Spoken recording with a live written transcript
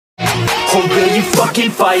or will you fucking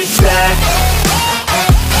fight back?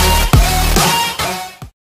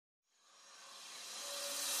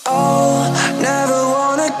 Oh, never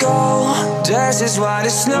wanna go. Dresses white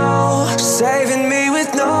as snow, saving me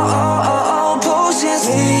with no potions.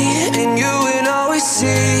 Me and you would always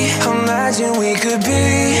see. Imagine we could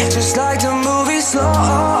be just like the movie, slow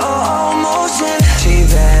motion. She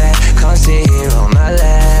bad, can't see here on my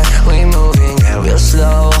left. We moving at real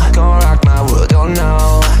slow. Gonna rock my world, don't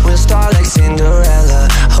know. We'll start like Cinderella.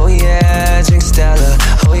 Oh yeah, drink Stella.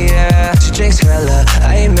 Oh yeah, she drinks hella.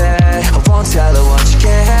 I ain't mad, I won't tell her what you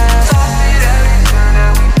can't have.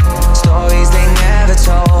 Stories they never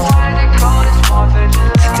told.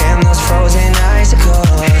 Damn those frozen icicles.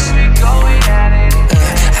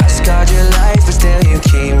 I scarred your life, but still you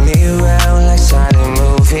keep me around like silent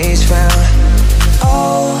movies found.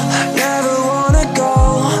 Oh, never wanna go.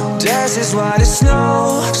 Dresses white as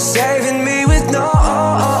snow, saving me with no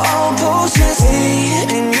potions. Me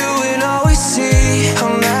and you would always see.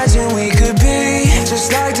 Imagine we could be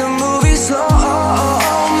just like the movie, slow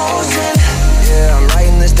motion. Yeah, I'm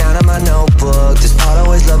writing this down in my notebook. This part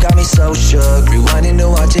always love got me so shook. Rewinding to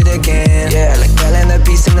watch it again. Yeah, like Belle and the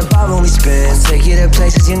Beast in the bar when we spin. Take you to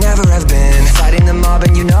places you never have been. Fighting the mob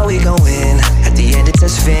and you know we gon' win. At the end it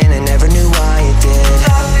says Finn, and never knew why it did.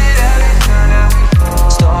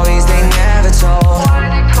 Stories they never told.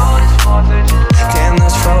 Damn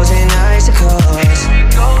those frozen icicles.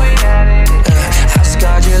 I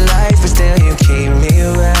scarred your life, but still you keep me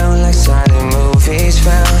around like silent movies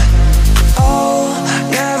found. Oh,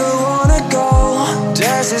 never wanna go.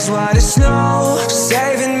 Dresses white as snow,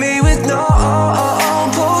 saving me with no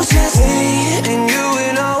potions. Me and you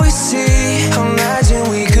would always see. Imagine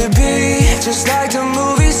we could be just like the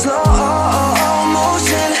movie, slow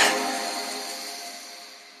motion.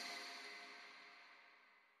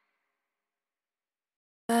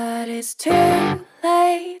 But it's too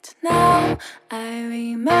late now. I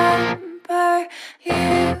remember you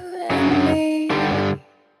and me,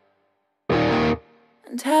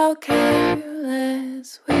 and how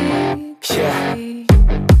careless we could be.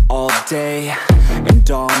 All day and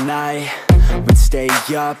all night, we'd stay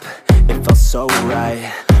up, it felt so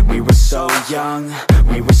right. We were so young,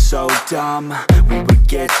 we were so dumb. We would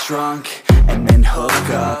get drunk and then hook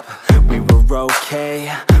up. We were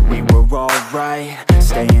okay, we were alright,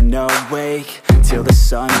 staying awake till the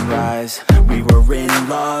sunrise. We were in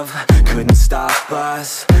love, couldn't stop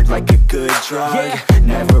us, like a good drug,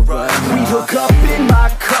 never enough. We'd hook up in my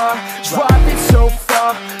car, driving so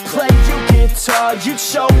far, play you guitar, you'd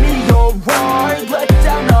show me your art. Let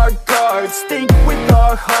down our guards, think with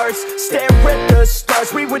our hearts, stare at the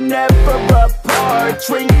stars, we were never apart.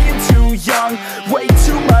 Drinking too young, way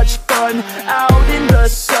too much fun, out in the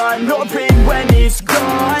sun, open when it's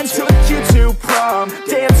gone. Took you to prom,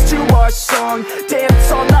 dance to our song,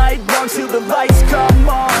 dance all night long till the lights come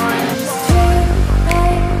on. It's too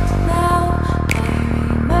late now. I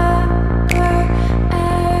remember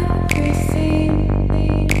everything,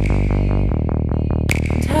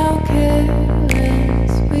 and how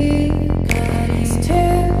careless we got. It's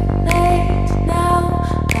too late now.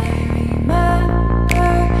 I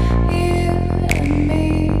remember you and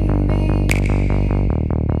me,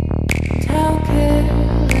 and how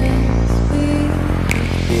careless we got.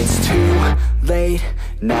 It's too late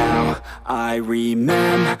now, I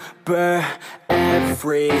remember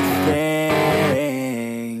everything,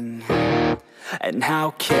 and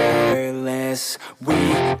how careless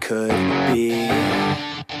we could be,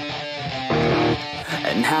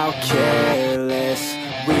 and how careless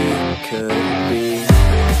we could be,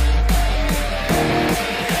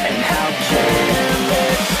 and how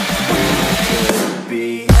careless we could be.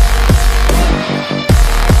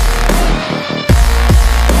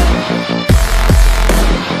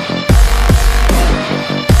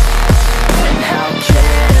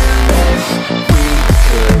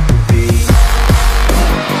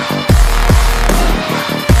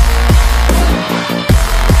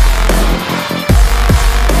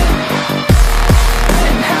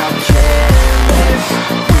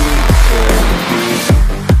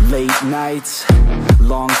 Nights,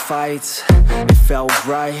 long fights, it felt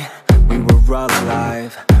right, we were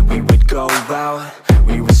alive. We would go out,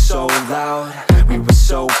 we were so loud, we were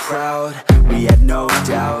so proud, we had no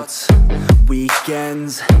doubts.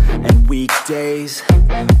 Weekends and weekdays,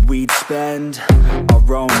 we'd spend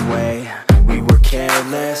our own way. We were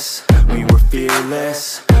careless, we were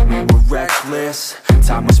fearless, we were reckless,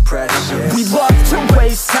 time was precious. We love to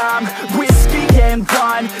waste time, whiskey and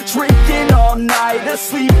wine, drinking all night,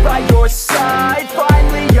 asleep by your side.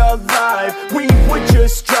 Finally alive, we would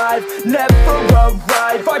just drive, never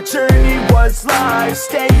arrive. Our journey was live,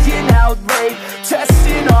 staying out late,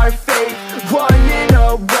 testing our fate, running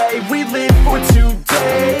away. We live for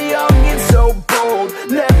today, young and so bold,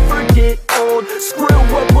 never get old. Screw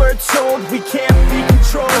what we're told, we can't be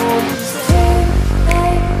controlled.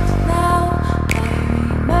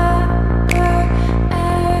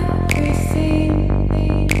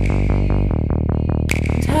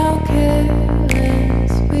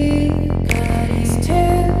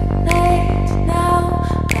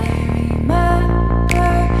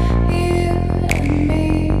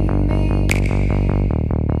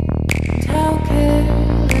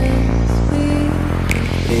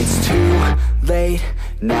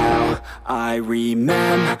 Now I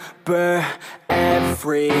remember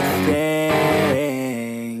everything,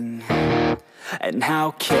 and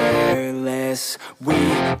how careless we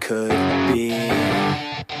could be,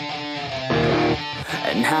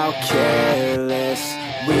 and how careless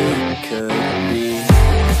we could be,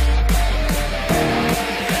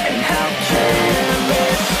 and how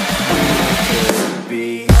careless we could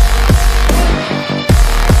be.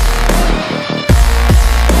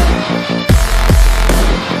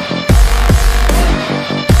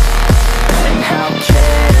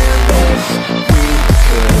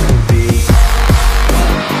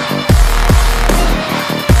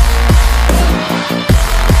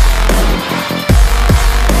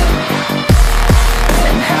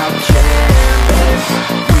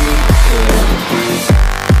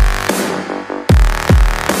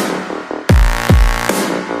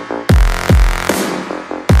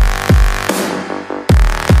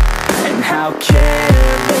 How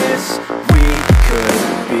careless we could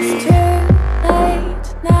be. It's too late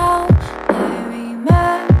now, I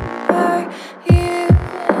remember you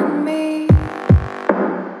and me,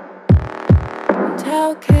 and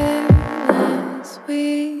how careless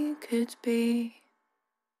we could be.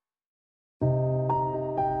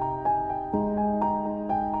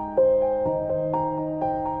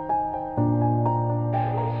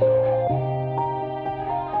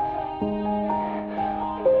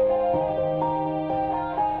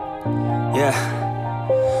 Yeah,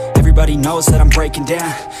 everybody knows that I'm breaking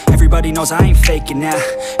down. Everybody knows I ain't faking now.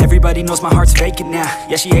 Everybody knows my heart's vacant now.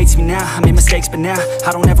 Yeah, she hates me now, I made mistakes but now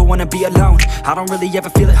I don't ever wanna be alone. I don't really ever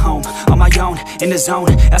feel at home. On my own, in the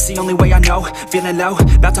zone, that's the only way I know. Feeling low,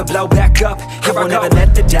 about to blow back up. Here I won't ever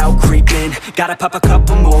let the doubt creep in. Gotta pop a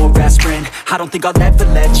couple more aspirin. I don't think I'll ever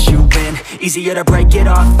let you in. Easier to break it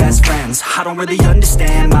off as friends. I don't really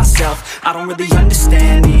understand myself. I don't really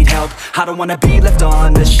understand, need help. I don't wanna be left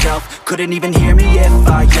on the shelf. Couldn't even hear me if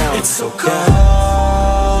I yelled. It's so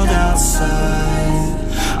cold outside,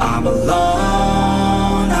 I'm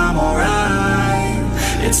alone, I'm alright.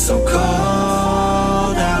 It's so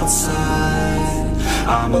cold outside,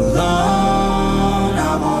 I'm alone,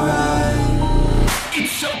 I'm alright.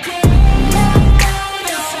 It's so cold.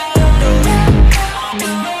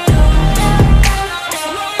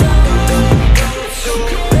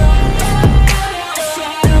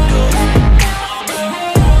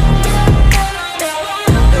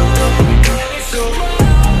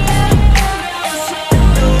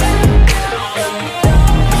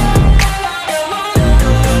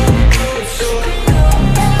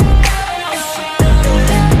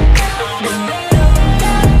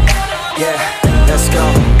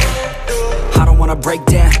 Break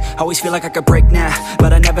down, always feel like I could break now,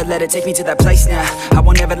 but I never let it take me to that place now. I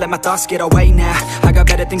won't ever let my thoughts get away now. I got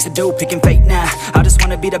better things to do, picking fate now. I just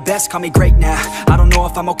wanna be the best, call me great now. I don't know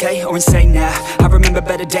if I'm okay or insane now. I remember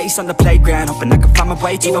better days on the playground, hoping I can find my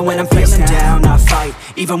way to even when I'm feeling down, I fight,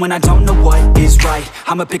 even when I don't know what is right.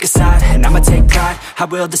 I'ma pick a side, and I'ma take pride. I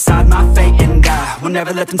will decide my fate, and I will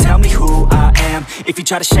never let them tell me who I am. If you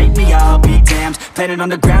try to shape me, I'll be damned. Planet on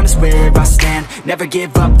the ground is where I stand. Never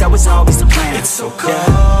give up, that was always the plan. It's so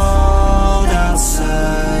cold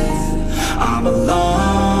outside, I'm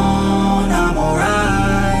alone, I'm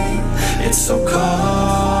alright. It's so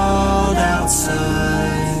cold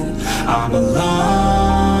outside, I'm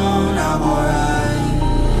alone, I'm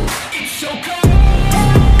alright. It's so cold.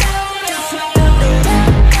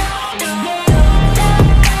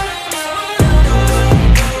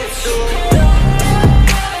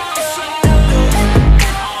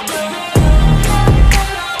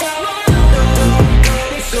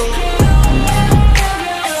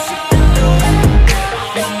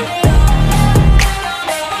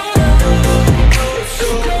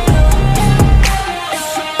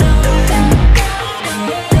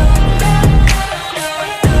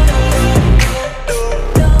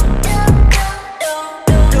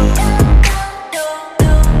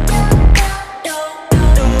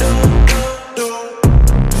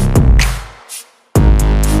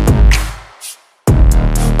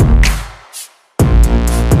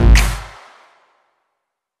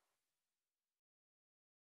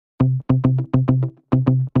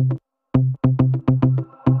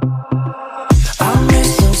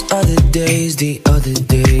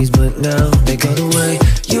 days, but now they gone away.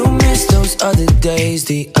 You miss those other days,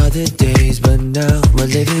 but now we're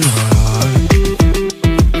living hard.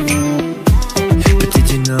 But did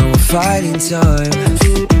you know we're fighting time?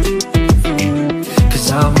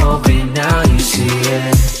 Cause I'm hoping now you see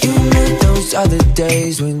it. You met those other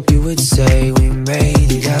days when you would say we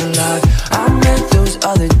made it out alive. I met those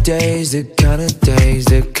other days, the kind of days,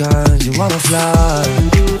 the kind you wanna fly.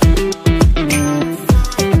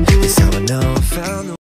 That's how I know